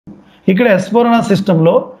ఇక్కడ S4 అనే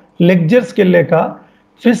సిస్టంలో లెక్చర్స్కి వెళ్ళాక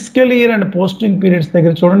physical year and posting periods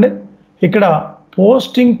దగ్గర చూడండి, ఇక్కడ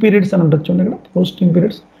పోస్టింగ్ పీరియడ్స్ అని ఉంటుంది చూడండి. ఇక్కడ posting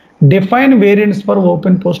periods define variants for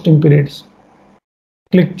open posting periods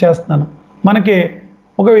click చేస్తున్నాను. మనకి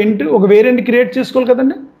ఒక వేరియంట్ క్రియేట్ చేసుకోవాలి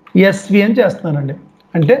కదండి, ఎస్వి అని చేస్తున్నానండి.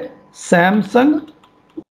 అంటే Samsung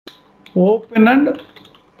open and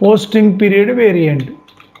posting period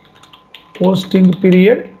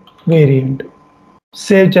variant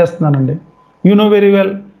save చేస్తున్నానండి. You know very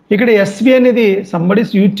well. ఇక్కడ ఎస్వి అనేది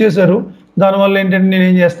సంబడీస్ యూజ్ చేశారు, దానివల్ల ఏంటంటే నేను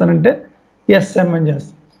ఏం చేస్తానంటే ఎస్ఎం అని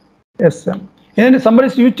చేస్తాను. ఎస్ఎం ఏంటంటే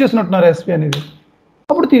సంబడీస్ యూజ్ చేసినట్టున్నారు ఎస్వి అనేది,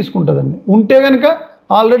 అప్పుడు తీసుకుంటుందండి. ఉంటే కనుక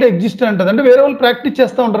ఆల్రెడీ ఎగ్జిస్ట్ అంటుంది, అంటే వేరే వాళ్ళు ప్రాక్టీస్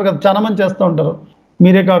చేస్తూ ఉంటారు కదా, చాలా మంది చేస్తూ ఉంటారు,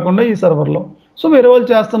 మీరే కాకుండా ఈ సర్వర్లో. సో వేరే వాళ్ళు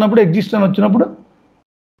చేస్తున్నప్పుడు ఎగ్జిస్ట్ అని వచ్చినప్పుడు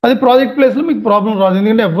అది ప్రాజెక్ట్ ప్లేస్లో మీకు ప్రాబ్లం రాదు,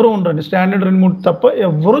 ఎందుకంటే ఎవరు ఉండరండి, స్టాండర్డ్ 2-3 తప్ప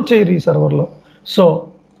ఎవరు చేయరు ఈ సర్వర్లో. So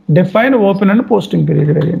define open and posting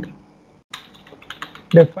period variant,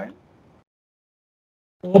 define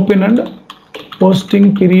open and posting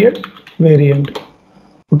period variant.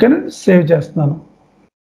 ఓకేనా, సేవ్ చేస్తున్నాను.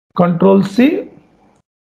 Ctrl+C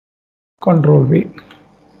Ctrl+V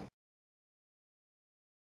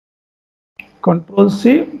Ctrl+C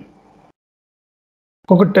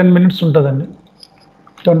ఒక 10 minutes ఉంటుందండి.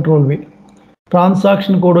 Ctrl+V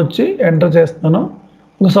ట్రాన్సాక్షన్ కోడ్ వచ్చి ఎంటర్ చేస్తాను.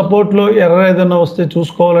 ఒక సపోర్ట్లో ఎర్రర్ ఏదైనా వస్తే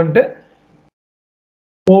చూసుకోవాలంటే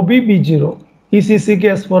OBB0 ECCకి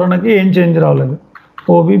S4 HANAకి ఏం change రావలేదు.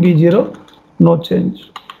 OBB0 no change.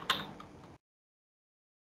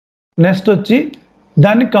 Next వచ్చి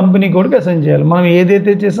దాన్ని కంపెనీ కోడ్కి అసైన్ చేయాలి. మనం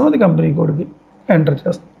ఏదైతే చేసామో అది కంపెనీ కోడ్కి ఎంటర్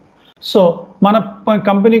చేస్తాం. సో మన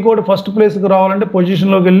కంపెనీ కోడ్ ఫస్ట్ ప్లేస్కి రావాలంటే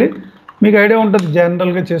పొజిషన్లోకి వెళ్ళి, మీకు ఐడియా ఉంటుంది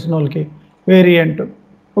జనరల్గా చేసిన వాళ్ళకి,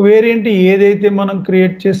 వేరియంట్ ఏదైతే మనం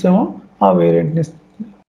క్రియేట్ చేసామో ఆ వేరియంట్ని ఇస్తుంది.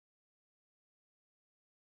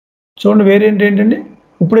 చూడండి వేరియంట్ ఏంటండి,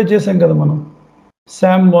 ఇప్పుడే చేసాం కదా మనం,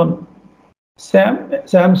 SAM1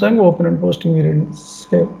 Samsung open and posting variant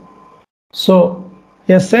save. So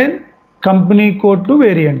assign company code to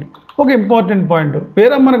variant. ఒక ఇంపార్టెంట్ పాయింట్,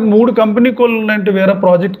 వేరే మనకు 3 కంపెనీ కోడ్లు ఉన్నాయంటే వేరే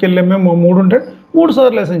ప్రాజెక్ట్కి వెళ్ళాము మేము, 3 ఉంటే 3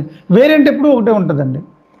 సార్లు అసైన్. వేరియంట్ ఎప్పుడు ఒకటే ఉంటుందండి.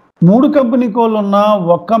 3 కంపెనీ కోడ్లు ఉన్నా,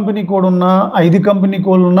 1 కంపెనీ కోడ్ ఉన్నా, 5 కంపెనీ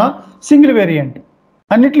కోడ్లు ఉన్నా సింగిల్ వేరియంట్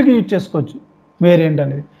అన్నిటికీ యూజ్ చేసుకోవచ్చు వేరియంట్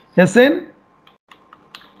అనేది. Assign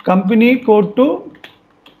company code to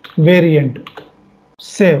variant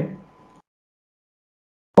save.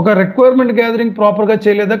 ఒక రిక్వైర్మెంట్ గ్యాదరింగ్ ప్రాపర్గా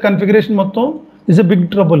చేయలేదా, కన్ఫిగరేషన్ మొత్తం is a big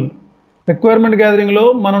trouble. Requirement గ్యాదరింగ్లో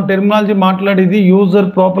మనం టెర్మినాలజీ మాట్లాడేది యూజర్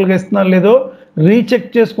ప్రాపర్గా ఇస్తున్నా లేదో రీచెక్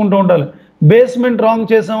చేసుకుంటూ ఉండాలి. బేస్మెంట్ రాంగ్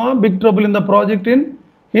చేసామా big trouble in the project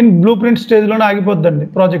in blue print స్టేజ్లోనే ఆగిపోద్దండి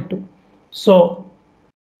ప్రాజెక్టు. సో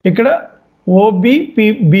ఇక్కడ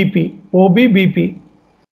OBBP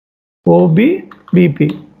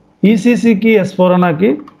ఈసీసీకి S4 HANAకి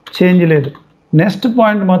చేంజ్ లేదు. నెక్స్ట్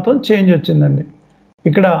పాయింట్ మాత్రం చేంజ్ వచ్చిందండి.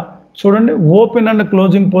 ఇక్కడ చూడండి open and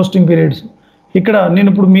closing posting periods. ఇక్కడ నేను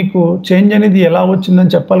ఇప్పుడు మీకు చేంజ్ అనేది ఎలా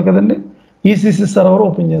వచ్చిందని చెప్పాలి కదండి. ఈసీసీ సర్వర్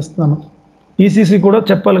ఓపెన్ చేస్తున్నాను, ఈసీసీ కూడా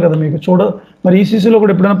చెప్పాలి కదా మీకు. మరి ఈసీసీలో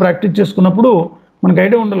కూడా ఎప్పుడైనా ప్రాక్టీస్ చేసుకున్నప్పుడు మనకు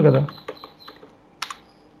ఐడియా ఉండాలి కదా.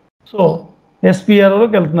 సో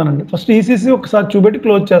SPROలోకి వెళ్తున్నానండి. ఫస్ట్ ఈసీసీ ఒకసారి చూపెట్టి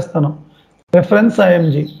క్లోజ్ చేస్తాను. Reference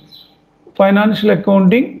IMG financial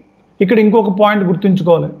accounting. ఇక్కడ ఇంకొక పాయింట్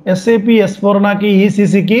గుర్తుంచుకోవాలి, SAP S4 HANAకి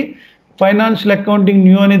ఈసీసీకి financial accounting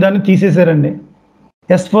new అనే దాన్ని తీసేశారండి.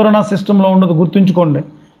 S4 HANA సిస్టంలో ఉండదు, గుర్తుంచుకోండి.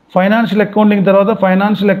 ఫైనాన్షియల్ అకౌంటింగ్ తర్వాత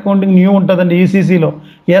ఫైనాన్షియల్ అకౌంటింగ్ న్యూ ఉంటుందండి ఈసీసీలో.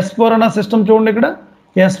 S4 HANA సిస్టమ్ చూడండి, ఇక్కడ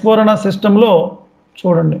S4 HANA సిస్టంలో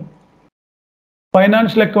చూడండి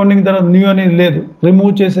ఫైనాన్షియల్ అకౌంటింగ్ తర్వాత న్యూ అనేది లేదు,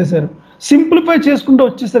 రిమూవ్ చేసేసారు. సింప్లిఫై చేసుకుంటూ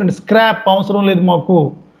వచ్చేసారండి, స్క్రాప్ అవసరం లేదు మాకు.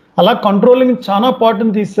 అలా కంట్రోలింగ్ చాలా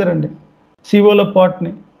పార్ట్ని తీసేశారండి, సిఓలో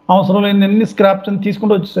పార్ట్ని అవసరం లేని అన్ని స్క్రాప్స్ అని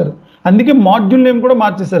తీసుకుంటూ వచ్చేసారు. అందుకే మాడ్యూల్ నేమ్ కూడా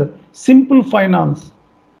మార్చేశారు, సింపుల్ ఫైనాన్స్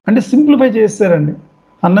అంటే simplify చేసేసారండి.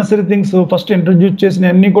 Unnecessary things first introduce చేసిన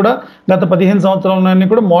అన్నీ కూడా గత 15 సంవత్సరాలన్నీ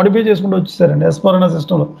కూడా మోడిఫై చేసుకుంటూ వచ్చేసారండి S4 HANA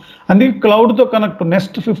సిస్టంలో. అందుకే క్లౌడ్తో connect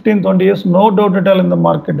next 15-20 years no doubt at all in the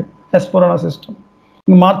market S4 HANA system.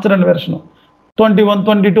 ఇంక మార్చరండి వెర్షన్ 21,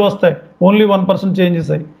 22 వస్తాయి, ఓన్లీ 1%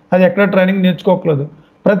 చేంజెస్ అయ్యి. అది ఎక్కడ ట్రైనింగ్ నేర్చుకోకలేదు.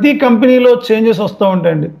 ప్రతి కంపెనీలో చేంజెస్ వస్తూ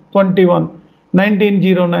ఉంటాయండి. 21,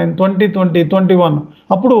 1909, 2020, 21.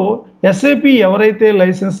 అప్పుడు SAP ఎవరైతే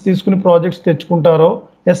లైసెన్స్ తీసుకుని projects తెచ్చుకుంటారో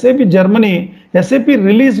SAP Germany SAP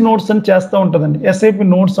release notes అని చేస్తూ ఉంటుందండి, SAP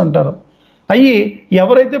నోట్స్ అంటారు. అవి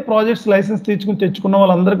ఎవరైతే ప్రాజెక్ట్స్ లైసెన్స్ తెచ్చుకున్న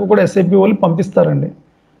వాళ్ళందరికీ కూడా SAP వాళ్ళు పంపిస్తారండి.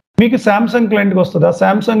 మీకు శాంసంగ్ క్లయింట్కి వస్తుంది, ఆ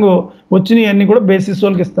శాంసంగ్ వచ్చినవి అన్నీ కూడా బేసిస్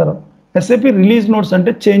వాళ్ళకి ఇస్తారు. SAP రిలీజ్ నోట్స్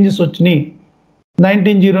అంటే చేంజెస్ వచ్చినాయి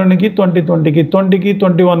 1909కి, 2020కి, 20కి,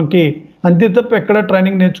 21కి, అంతే తప్ప ఎక్కడ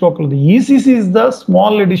training నేర్చుకోకలేదు. ECC is the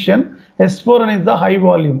small edition, S4 అనేది the high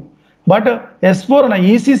volume. But S4 అన్న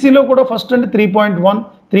ఈసీసీలో కూడా ఫస్ట్ అంటే 3.1,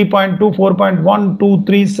 3.2, 4.1, 2,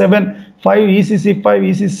 3, 7, 5 ECC 5,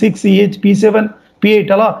 ECC 6, EH P7,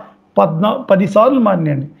 P8 అలా 10 సార్లు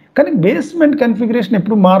మారినాయండి. కానీ బేస్మెంట్ కన్ఫిగరేషన్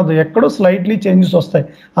ఎప్పుడు మారదు, ఎక్కడో స్లైట్లీ చేంజెస్ వస్తాయి.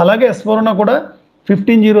 అలాగే S4 అన్న కూడా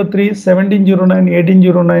 1503, 1709,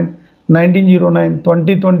 1809, 1909,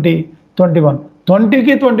 2020, 21,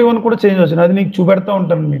 20కి 21 కూడా చేంజ్ వచ్చింది. అది నీకు చూపెడతా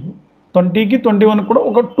ఉంటాను. మీకు 20కి 21 కూడా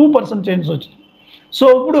ఒక 2% చేంజెస్ వచ్చింది. సో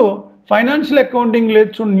ఇప్పుడు ఫైనాన్షియల్ అకౌంటింగ్ లేదు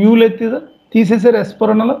చూడండి, న్యూ లేదు తీసేసారు. S4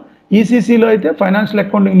 అన్నలో ఈసీసీలో అయితే ఫైనాన్షియల్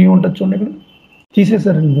అకౌంటింగ్ న్యూ ఉంటుంది చూడండి, ఇక్కడ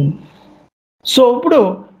తీసేసారండి. సో ఇప్పుడు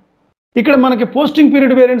ఇక్కడ మనకి పోస్టింగ్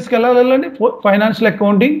పీరియడ్ వేరియంట్స్కి ఎలా వెళ్ళాలండి, financial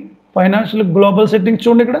accounting, financial global settings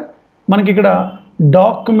చూడండి. ఇక్కడ మనకి ఇక్కడ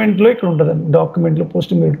డాక్యుమెంట్లో ఇక్కడ ఉంటుందండి, డాక్యుమెంట్లో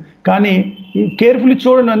పోస్టింగ్ పీరియడ్. కానీ కేర్ఫుల్లీ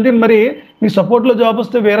చూడండి, అంతే. మరి మీకు సపోర్ట్లో జాబ్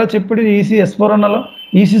వస్తే వేరే చెప్పి S4 అన్నలో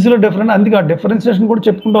ఈసీసీలో డిఫరెంట్, అందుకే ఆ డిఫరెన్సియేషన్ కూడా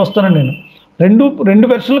చెప్పుకుంటూ వస్తానండి నేను. రెండు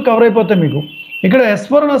వెర్షన్లు కవర్ అయిపోతాయి మీకు. ఇక్కడ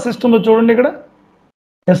S4 అన్న సిస్టంలో చూడండి, ఇక్కడ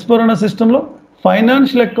S4 అన్న సిస్టంలో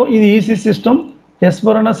ఫైనాన్షియల్ అకౌంట్, ఇది ఈసీ సిస్టమ్.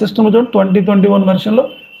 S4 అన్న సిస్టమ్ చూడండి 2021 వెర్షన్లో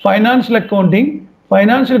financial accounting,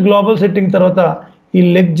 financial global setting తర్వాత ఈ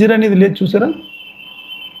లెడ్జర్ అనేది లేదు చూసారా,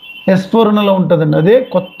 S4 అన్నలో ఉంటుందండి. అదే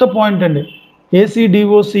కొత్త పాయింట్ అండి.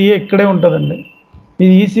 ACDOCA ఇక్కడే ఉంటుందండి.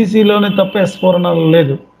 ఇది ఈసీసీలోనే తప్ప S4 అన్నలో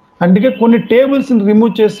లేదు. అందుకే కొన్ని టేబుల్స్ని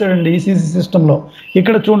రిమూవ్ చేస్తాడండి ఈసీసీ సిస్టంలో.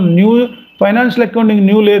 ఇక్కడ చూడండి, న్యూ ఫైనాన్షియల్ అకౌంటింగ్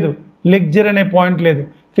న్యూ లేదు, లెడ్జర్ అనే పాయింట్ లేదు.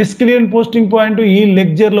 ఫిస్కల్ ఇయర్ పోస్టింగ్ పాయింట్ ఈ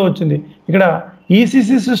లెడ్జర్లో వచ్చింది. ఇక్కడ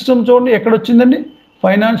ఈసీసీ సిస్టమ్ చూడండి ఎక్కడ వచ్చిందండి,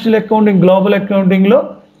 ఫైనాన్షియల్ అకౌంటింగ్ గ్లోబల్ అకౌంటింగ్లో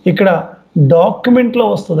ఇక్కడ డాక్యుమెంట్లో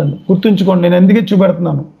వస్తుందండి. గుర్తుంచుకోండి, నేను ఎందుకే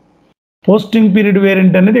చూపెడుతున్నాను. పోస్టింగ్ పీరియడ్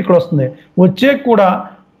వేరియంట్ అనేది ఇక్కడ వస్తుంది. వచ్చే కూడా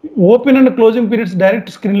open and closing periods direct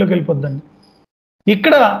స్క్రీన్లోకి వెళ్ళిపోద్దండి.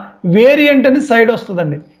 ఇక్కడ వేరియంట్ అనేది సైడ్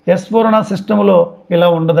వస్తుందండి. S4 అన్న సిస్టంలో ఇలా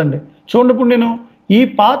ఉండదండి. చూడండి, ఇప్పుడు నేను ఈ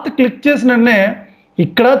పాత్ క్లిక్ చేసిననే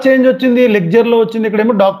ఇక్కడ చేంజ్ వచ్చింది, లెక్చర్లో వచ్చింది,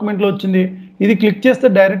 ఇక్కడేమో డాక్యుమెంట్లో వచ్చింది. ఇది క్లిక్ చేస్తే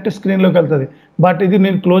డైరెక్ట్ స్క్రీన్లోకి వెళ్తుంది. బట్ ఇది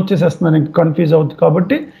నేను క్లోజ్ చేసేస్తున్నాను, ఇంకా కన్ఫ్యూజ్ అవుతుంది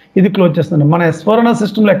కాబట్టి ఇది క్లోజ్ చేస్తున్నాను. మన S4 అన్న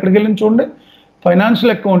సిస్టంలో ఎక్కడికి వెళ్ళింది చూడండి,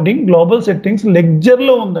 ఫైనాన్షియల్ అకౌంటింగ్ గ్లోబల్ సెట్టింగ్స్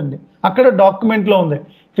లెక్చర్లో ఉందండి, అక్కడ డాక్యుమెంట్లో ఉంది.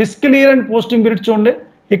 Fiscal year and posting period చూడండి,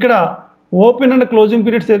 ఇక్కడ ఓపెన్ అండ్ క్లోజింగ్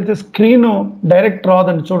పీరియడ్స్ వెళ్తే స్క్రీన్ డైరెక్ట్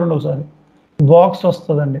రాదండి. చూడండి ఒకసారి, బాక్స్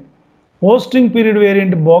వస్తుందండి. Posting period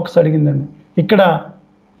variant box అడిగిందండి. ఇక్కడ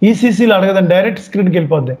ఈసీసీలో అడగదండి, డైరెక్ట్ స్క్రీన్కి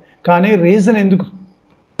వెళ్ళిపోద్ది. కానీ రీజన్ ఎందుకు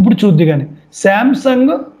ఇప్పుడు చూద్ది. కానీ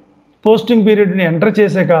శాంసంగ్ పోస్టింగ్ పీరియడ్ని ఎంటర్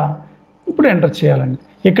చేసాక ఇప్పుడు ఎంటర్ చేయాలండి.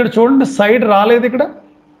 ఇక్కడ చూడండి సైడ్ రాలేదు, ఇక్కడ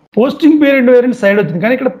పోస్టింగ్ పీరియడ్ వేరియంట్ సైడ్ వచ్చింది,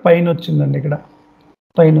 కానీ ఇక్కడ పైన వచ్చిందండి, ఇక్కడ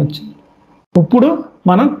పైన వచ్చింది. ఇప్పుడు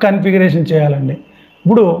మనం కన్ఫిగరేషన్ చేయాలండి.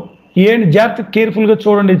 ఇప్పుడు జాగ్రత్త కేర్ఫుల్గా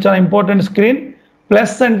చూడండి, చాలా ఇంపార్టెంట్ స్క్రీన్.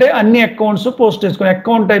 ప్లస్ అంటే అన్ని అకౌంట్స్ పోస్ట్ చేసుకుని,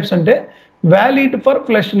 అకౌంట్ టైప్స్ అంటే వ్యాలిడ్ ఫర్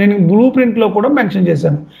ఫ్లెష్, నేను బ్లూ ప్రింట్లో కూడా మెన్షన్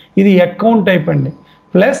చేశాను. ఇది అకౌంట్ టైప్ అండి.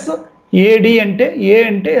 ప్లస్ ఏడి అంటే ఏ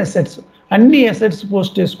అంటే ఎసెట్స్, అన్ని ఎసెట్స్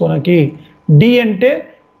పోస్ట్ చేసుకోనకి. డి అంటే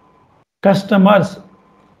కస్టమర్స్,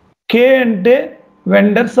 కే అంటే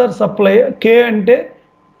వెండర్స్ ఆర్ సప్లై, కే అంటే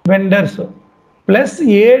వెండర్స్. ప్లస్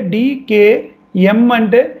ఏడికే, ఎం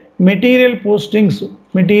అంటే material postings,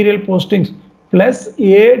 material postings. Plus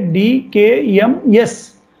ఏడికేఎంఎస్,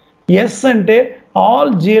 yes అంటే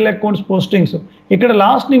ఆల్ జిఎల్ అకౌంట్స్ పోస్టింగ్స్. ఇక్కడ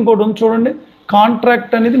లాస్ట్ ఇంకోటి ఉంది చూడండి,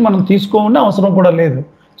 కాంట్రాక్ట్ అనేది మనం తీసుకోవాలని అవసరం కూడా లేదు.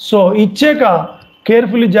 సో ఇచ్చాక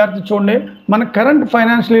కేర్ఫుల్లీ జాగ్రత్త చూడండి. మన కరెంట్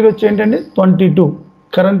ఫైనాన్షియల్ ఇయర్ వచ్చి ఏంటండి 22,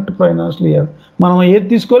 కరెంట్ ఫైనాన్షియల్ ఇయర్. మనం ఏది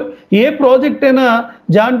తీసుకోవాలి, ఏ ప్రాజెక్ట్ అయినా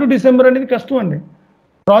జాన్ టు డిసెంబర్ అనేది కష్టం అండి.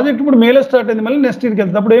 ప్రాజెక్ట్ ఇప్పుడు మేలో స్టార్ట్ అయింది, మళ్ళీ నెక్స్ట్ ఇయర్కి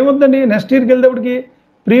వెళ్తుంది. అప్పుడు ఏమవుతుందండి, నెక్స్ట్ ఇయర్కి వెళ్తేప్పటికి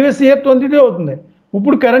ప్రీవియస్ ఇయర్ 22 అవుతుంది.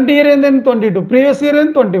 ఇప్పుడు కరెంట్ ఇయర్ ఏంటంటే 22, ప్రీవియస్ ఇయర్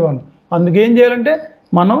ఏంటి 21. అందుకు ఏం చేయాలంటే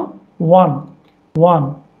మనం 1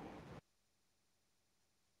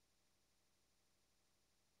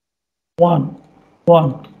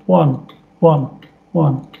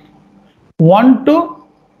 to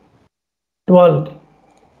 12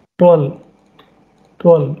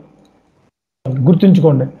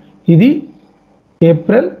 గుర్తుంచుకోండి. ఇది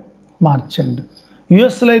ఏప్రిల్ మార్చ్ అండి.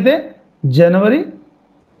 యుఎస్లో అయితే జనవరి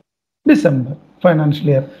డిసెంబర్ ఫైనాన్షియల్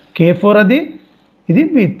ఇయర్. K4 అది, ఇది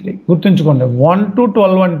B3 గుర్తుంచుకోండి. 1 to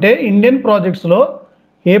 12 అంటే ఇండియన్ ప్రాజెక్ట్స్లో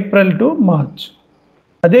ఏప్రిల్ టు మార్చ్,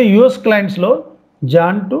 అదే యుఎస్ క్లయింట్స్లో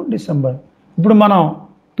జాన్ టు డిసెంబర్. ఇప్పుడు మనం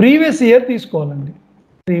ప్రీవియస్ ఇయర్ తీసుకోవాలండి.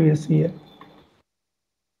 Previous year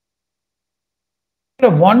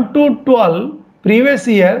 1 to 12 previous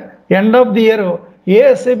year, end of the year. A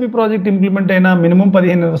SIP project implement అయినా మినిమం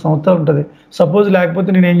 15 సంవత్సరాలు ఉంటుంది. సపోజ్ లేకపోతే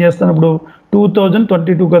నేను ఏం చేస్తాను, ఇప్పుడు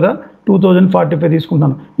 2022 కదా, 2045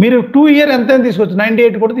 తీసుకుంటాను. మీరు 2 ఇయర్ ఎంత తీసుకోవచ్చు,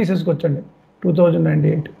 98 కూడా తీసేసుకోవచ్చండి.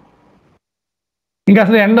 2098 ఇంకా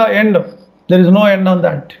అసలు end there is no end on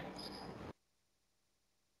that.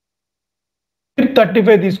 మీరు మీరు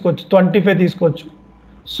 35 తీసుకోవచ్చు, 25 తీసుకోవచ్చు.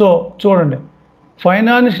 సో చూడండి,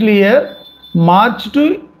 financial year March to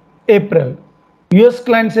April, US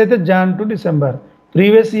clients అయితే Jan to December,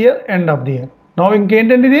 previous year end of the year. నా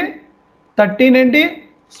ఇంకేంటండి ఇది 13 ఏంటి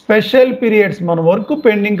స్పెషల్ పీరియడ్స్. మన వర్క్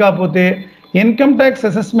పెండింగ్ కాకపోతే, ఇన్కమ్ ట్యాక్స్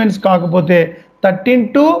అసెస్మెంట్స్ కాకపోతే 13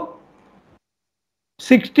 to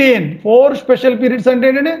 16 4 స్పెషల్ పీరియడ్స్ అంటే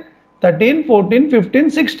ఏంటంటే 13, 14, 15,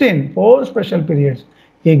 16 4 special periods.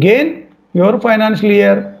 Again your financial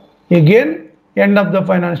year, again end of the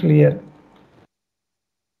financial year.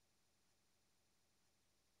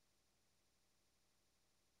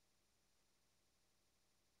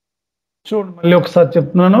 చూడండి మళ్ళీ ఒకసారి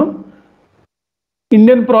చెప్తున్నాను.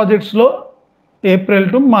 Indian ప్రాజెక్ట్స్లో April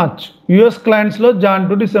to March, US క్లయింట్స్లో Jan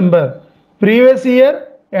to December, previous year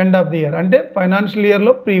end of the year అంటే financial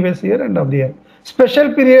ఇయర్లో previous year end of the year.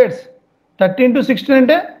 Special periods 13 to 16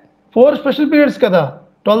 అంటే 4 special periods కదా,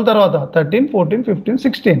 12 తర్వాత 13, 14, 15,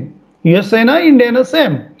 16. US అయినా ఇండియా అయినా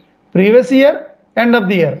same, previous year end of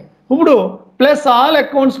the year. ఇప్పుడు plus all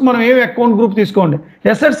accounts మనం ఏం అకౌంట్ గ్రూప్ తీసుకోండి,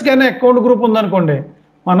 ఎసెట్స్కి అయినా అకౌంట్ గ్రూప్ ఉందనుకోండి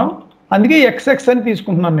మనం, అందుకే ఎక్స్ఎక్స్ అని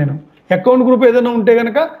తీసుకుంటున్నాను నేను. అకౌంట్ గ్రూప్ ఏదైనా ఉంటే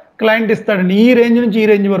కనుక క్లయింట్ ఇస్తాడండి, ఈ రేంజ్ నుంచి ఈ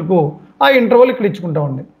రేంజ్ వరకు ఆ ఇంటర్వల్ ఇక్కడ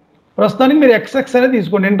ఇచ్చుకుంటామండి. ప్రస్తుతానికి మీరు ఎక్స్ఎక్స్ అనేది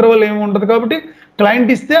తీసుకోండి, ఇంటర్వల్ ఏమి ఉంటుంది కాబట్టి క్లయింట్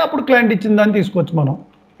ఇస్తే అప్పుడు క్లయింట్ ఇచ్చిన దాన్ని తీసుకోవచ్చు మనం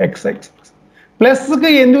ఎక్స్ఎక్స్.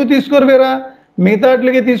 ప్లస్కి ఎందుకు తీసుకోరు వేరా,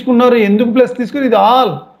 మిగతాట్లకే తీసుకున్నారు, ఎందుకు ప్లస్ తీసుకుని, ఇది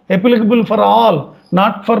all applicable for all,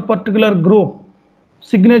 not for particular group,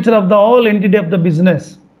 signature of the all entity of the business,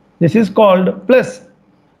 this is called plus.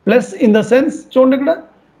 Plus in the sense చూడండి ఇక్కడ,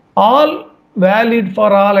 all valid for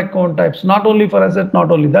all account types, not only for asset, not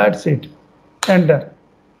only, that's it. Enter.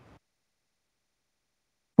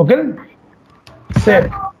 Okay, save.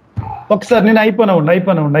 ఒకసారి నేను అయిపోయినా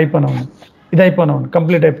ఇది అయిపోయినా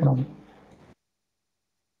complete అయిపోయినా.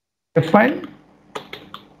 File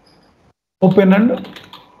open and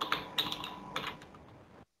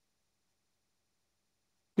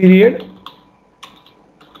period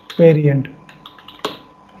variant,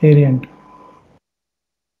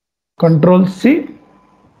 Control C,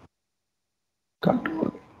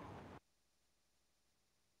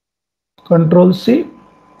 Control C,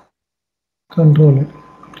 Control it,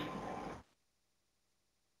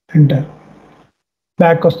 Enter.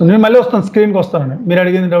 Back వస్తుంది, నేను మళ్ళీ వస్తాను స్క్రీన్కి వస్తానండి. మీరు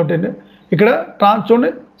అడిగింది డౌట్ ఏంటి, ఇక్కడ చూడండి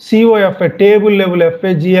COFA టేబుల్ లెవెల్,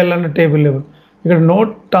 FAGL అన్న టేబుల్ లెవెల్, ఇక్కడ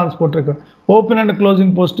note transport record, open and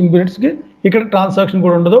closing posting పీరియడ్స్కి ఇక్కడ ట్రాన్సాక్షన్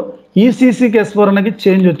కూడా ఉండదు. ECCకి S4 అనేది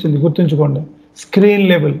చేంజ్ వచ్చింది గుర్తుంచుకోండి, స్క్రీన్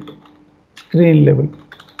లెవెల్.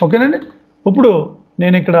 ఓకేనండి. ఇప్పుడు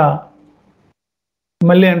నేను ఇక్కడ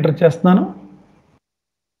మళ్ళీ ఎంటర్ చేస్తున్నాను,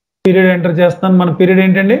 పీరియడ్ ఎంటర్ చేస్తున్నాను. మన పీరియడ్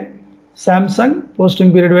ఏంటండి శాంసంగ్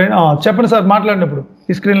పోస్టింగ్ పీరియడ్. చెప్పండి సార్, మాట్లాడినప్పుడు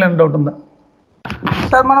ఈ స్క్రీన్లో ఏమైనా డౌట్ ఉందా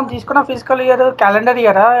సార్? మనం తీసుకున్న ఫిజికల్ ఇయర్ క్యాలెండర్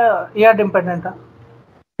ఇయరా, ఇయర్ డిపెండెంటా?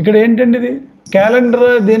 ఇక్కడ ఏంటండి ఇది క్యాలెండర్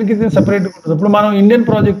దేనికి సపరేట్ ఉంటుంది. ఇప్పుడు మనం ఇండియన్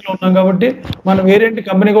ప్రాజెక్ట్లో ఉన్నాం కాబట్టి మనం వేరేంటి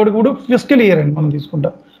కంపెనీ కూడా ఇప్పుడు ఫిజికల్ ఇయర్ అండి మనం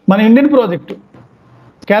తీసుకుంటాం. మన ఇండియన్ ప్రాజెక్ట్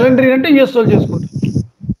క్యాలెండర్ అంటే యూఎస్ వాళ్ళు చేసుకుంటాం.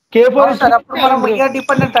 ఇయర్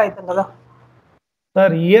డిపెండెంట్ అవుతాం కదా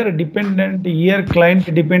sir. Year dependent, year client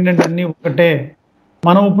dependent అన్నీ ఒకటే.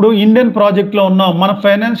 మనం ఇప్పుడు ఇండియన్ ప్రాజెక్ట్లో ఉన్నాం, మన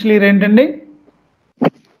ఫైనాన్షియల్ ఇయర్ ఏంటండి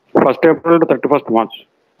 1st April to 31st March.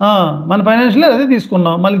 మన ఫైనాన్షియల్ ఇయర్ అదే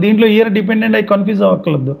తీసుకున్నాం. మళ్ళీ దీంట్లో ఇయర్ డిపెండెంట్ అయి కన్ఫ్యూజ్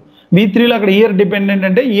అవ్వక్కర్లేదు. V3లో అక్కడ ఇయర్ డిపెండెంట్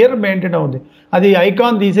అంటే ఇయర్ మెయింటైన్ అవుతుంది, అది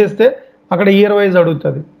ఐకాన్ తీసేస్తే అక్కడ ఇయర్ వైజ్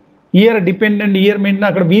అడుగుతుంది. ఇయర్ డిపెండెంట్, ఇయర్ మెయింటైన్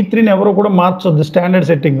అక్కడ V3ని ఎవరో కూడా మార్చొద్దు, స్టాండర్డ్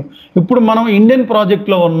సెట్టింగ్. ఇప్పుడు మనం ఇండియన్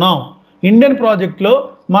ప్రాజెక్ట్లో ఉన్నాం. ఇండియన్ ప్రాజెక్ట్లో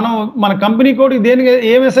మనం మన కంపెనీ కోడ్కి దేనికి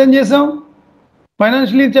ఏం అసైన్ చేసాం,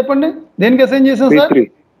 ఫైనాన్షియల్ ఇయర్ చెప్పండి, దేనికి అసైన్ చేసాం సార్?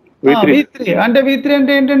 V3 అంటే V3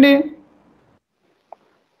 అంటే ఏంటండి?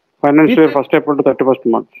 Financial year 1st April to 31st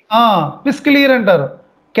March. Physical year అంటారు.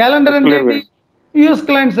 క్యాలెండర్ అంటే యూఎస్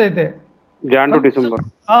క్లయింట్స్ అయితే జాన్ టు డిసెంబర్.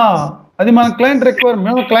 అది మన client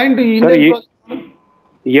requirement. Client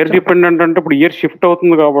year dependent అంటే ఇప్పుడు ఇయర్ షిఫ్ట్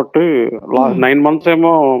అవుతుంది కాబట్టి 9 months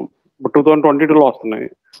ఏమో 2022లో వస్తున్నాయి,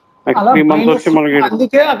 నెక్స్ట్ 3 months వచ్చి మనకి.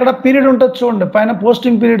 అందుకే అక్కడ పీరియడ్ ఉంటుంది చూడండి, పైన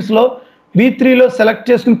పోస్టింగ్ పీరియడ్స్ లో V3లో సెలెక్ట్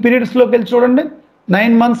చేసుకుని పీరియడ్స్ లోకి వెళ్ళి చూడండి,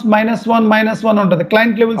 9 months -1 ఉంటుంది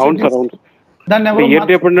క్లయింట్ లెవెల్. అవును సార్, అవును. దాన్ని ఇయర్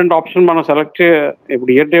డిపెండెంట్ ఆప్షన్ మనం సెలెక్ట్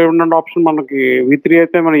ఇప్పుడు ఇయర్ డిపెండెంట్ ఆప్షన్ మనకి V3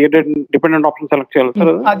 అయితే మనం ఇయర్ డిపెండెంట్ ఆప్షన్ సెలెక్ట్ చేయాలి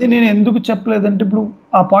సార్. అది నేను ఎందుకు చెప్పలేదంటే ఇప్పుడు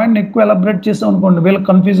ఆ పాయింట్ ఎక్కువ ఎలాబరేట్ చేసాం అనుకోండి, వీళ్ళు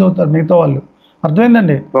కన్ఫ్యూజ్ అవుతారు మిగతా వాళ్ళు.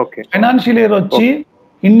 అర్థమైందండి? ఫైనాన్షియల్ ఇయర్ వచ్చి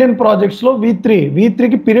ఇండియన్ ప్రాజెక్ట్స్ లో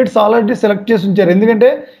V3కి పీరియడ్స్ ఆల్రెడీ సెలెక్ట్ చేసి ఉంచారు. ఎందుకంటే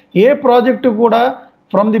ఏ ప్రాజెక్ట్ కూడా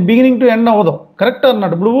from the beginning to end అవ్వదు, కరెక్ట్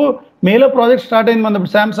అన్నట్టు. ఇప్పుడు మేలో ప్రాజెక్ట్ స్టార్ట్ అయింది మన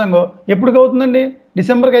ఇప్పుడు శాంసంగ్, ఎప్పటికి అవుతుందండి?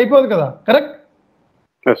 డిసెంబర్కి అయిపోదు కదా, కరెక్ట్?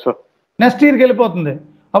 నెక్స్ట్ ఇయర్కి వెళ్ళిపోతుంది.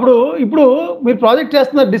 ఇప్పుడు మీరు ప్రాజెక్ట్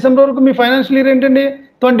చేస్తున్నారు డిసెంబర్ వరకు, మీ ఫైనాన్షియల్ ఇయర్ ఏంటండి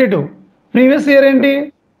 22. ప్రీవియస్ ఇయర్ ఏంటి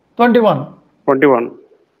 21.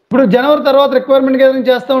 ఇప్పుడు జనవరి తర్వాత రిక్వైర్మెంట్ గ్యాదరింగ్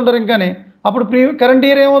చేస్తూ ఉంటారు ఇంకానే, అప్పుడు కరెంట్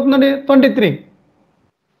ఇయర్ ఏమవుతుందండి 23.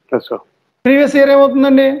 ప్రీవియస్ ఇయర్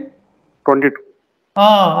ఏమవుతుందండి 22.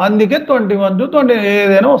 అందుకే 21 to 20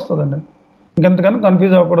 ఏదైనా వస్తుందండి. ఇంకెంతకన్నా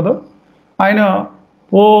కన్ఫ్యూజ్ అవ్వకూడదు. ఆయన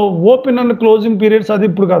ఓపెన్ అండ్ క్లోజింగ్ పీరియడ్స్ అది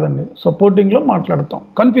ఇప్పుడు కాదండి, సపోర్టింగ్లో మాట్లాడతాం.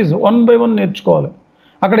 కన్ఫ్యూజ్ 1 by 1 నేర్చుకోవాలి.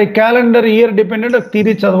 అక్కడ ఈ క్యాలెండర్ ఇయర్ డిపెండెంట్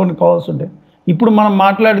థియరీ చదవని కావాల్సి ఉంటే, ఇప్పుడు మనం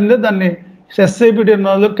మాట్లాడిందే దాన్ని SAP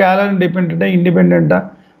టెర్మినాలజీ క్యాలెండర్ డిపెండెంటా ఇండిపెండెంటా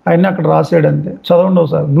అయినా అక్కడ రాసాడు అంతే. చదవండి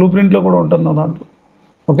ఒకసారి, బ్లూ ప్రింట్లో కూడా ఉంటుంది దాంట్లో.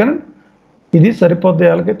 ఓకేనా, ఇది సరిపోద్ది.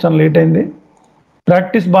 వాళ్ళకి చాలా లేట్ అయింది.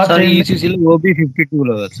 ప్రాక్టీస్ బాగా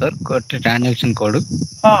OB52 sir transaction code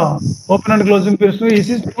open and closing periods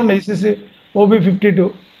ECC OB52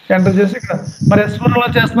 enter చేసి ఇక్కడ మరి S4 లో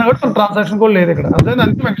చేస్తున్నా కూడా మన ట్రాన్సాక్షన్ కోడ్ లేదు ఇక్కడ, అదే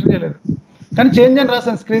అంతే మెన్షన్ చేయలేదు. కానీ చేంజ్ అని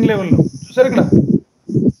రాశాను స్క్రీన్ లెవెల్లో, చూసారు ఇక్కడ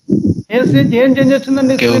ఏం చేంజ్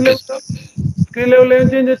వచ్చిందండి? స్క్రీన్ లెవెల్లో ఏం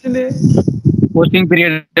చేంజ్ వచ్చింది?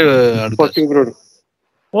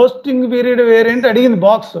 పోస్టింగ్ పీరియడ్ వేరేంటి అడిగింది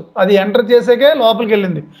బాక్స్, అది ఎంటర్ చేసాకే లోపలికి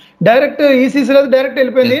వెళ్ళింది. డైరెక్ట్ ECCలో డైరెక్ట్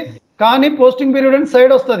వెళ్ళిపోయింది. కానీ పోస్టింగ్ పీరియడ్ అని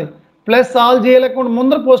సైడ్ వస్తుంది, ప్లస్ ఆల్ చేయలేకుండా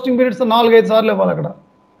ముందర పోస్టింగ్ పీరియడ్స్ 4-5 సార్లు ఇవ్వాలి అక్కడ.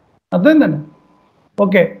 అర్థమైందండి?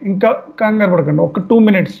 ఓకే, ఇంకా కంగారు పడకండి, ఒక 2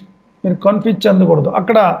 minutes మీరు కన్ఫ్యూజ్ చెందకూడదు.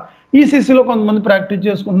 అక్కడ ECCలో కొంతమంది ప్రాక్టీస్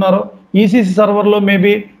చేసుకుంటున్నారు, ECC సర్వర్లో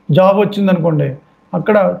మేబీ జాబ్ వచ్చిందనుకోండి,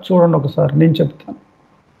 అక్కడ చూడండి ఒకసారి, నేను చెప్తాను.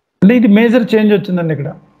 అంటే ఇది మేజర్ చేంజ్ వచ్చిందండి ఇక్కడ,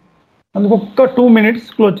 అందుకు ఒక్క 2 minutes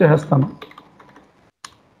క్లోజ్ చేసేస్తాను.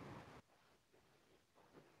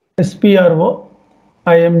 SPRO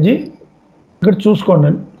IMG ఇక్కడ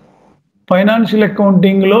చూసుకోండి. ఫైనాన్షియల్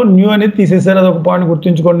అకౌంటింగ్లో న్యూ అనేది తీసేసారు, అది ఒక పాయింట్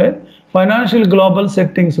గుర్తుంచుకోండి. ఫైనాన్షియల్ గ్లోబల్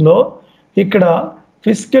సెట్టింగ్స్లో ఇక్కడ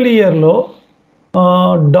ఫిజికల్ ఇయర్లో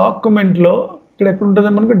డాక్యుమెంట్లో ఇక్కడ ఎక్కడ ఉంటుంది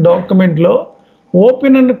మనకి, డాక్యుమెంట్లో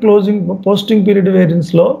open and closing posting period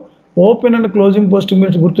వేరియన్స్లో open and closing posting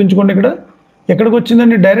periods గుర్తుంచుకోండి. ఇక్కడ ఎక్కడికి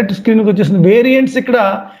వచ్చిందండి? డైరెక్ట్ స్క్రీన్కి వచ్చేసింది. వేరియంట్స్ ఇక్కడ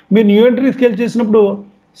మీరు న్యూ ఎంట్రీ స్కేల్ చేసినప్పుడు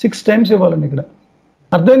 6 times ఇవ్వాలండి. ఇక్కడ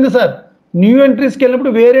అర్థమైంది సార్? న్యూ ఎంట్రీస్కి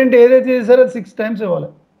వెళ్ళినప్పుడు వేరియంట్ ఏదైతే చేశారో అది 6 times ఇవ్వాలి.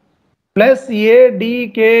 ప్లస్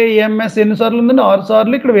ADKMS ఎన్నిసార్లు ఉందండి? 6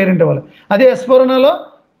 సార్లు ఇక్కడ వేరియంట్ ఇవ్వాలి. అదే S4 HANAలో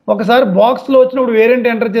ఒకసారి బాక్స్లో వచ్చినప్పుడు వేరియంట్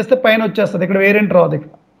ఎంటర్ చేస్తే పైన వచ్చేస్తుంది, ఇక్కడ వేరియంట్ రాదు.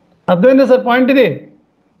 ఇక్కడ అర్థమైందా సార్ పాయింట్? ఇది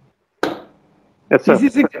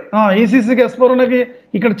ECCకి S4 HANAకి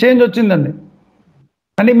ఇక్కడ చేంజ్ వచ్చిందండి.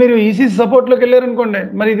 అంటే మీరు ECC సపోర్ట్లోకి వెళ్ళారనుకోండి,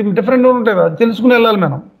 మరి ఇది డిఫరెంట్గా ఉంటుంది కదా, తెలుసుకుని వెళ్ళాలి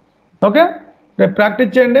మనం. ఓకే, రేపు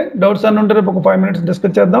ప్రాక్టీస్ చేయండి. డౌట్స్ అన్నీ ఉంటే రేపు ఒక 5 minutes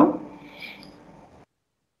డిస్కస్ చేద్దాం.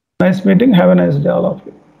 Nice meeting, have a nice day all of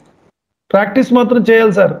you. Practice మాత్రం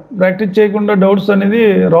చేయాలి సార్, ప్రాక్టీస్ చేయకుండా డౌట్స్ అనేది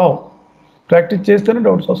రావు, ప్రాక్టీస్ చేస్తేనే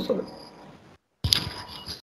డౌట్స్ వస్తుంది.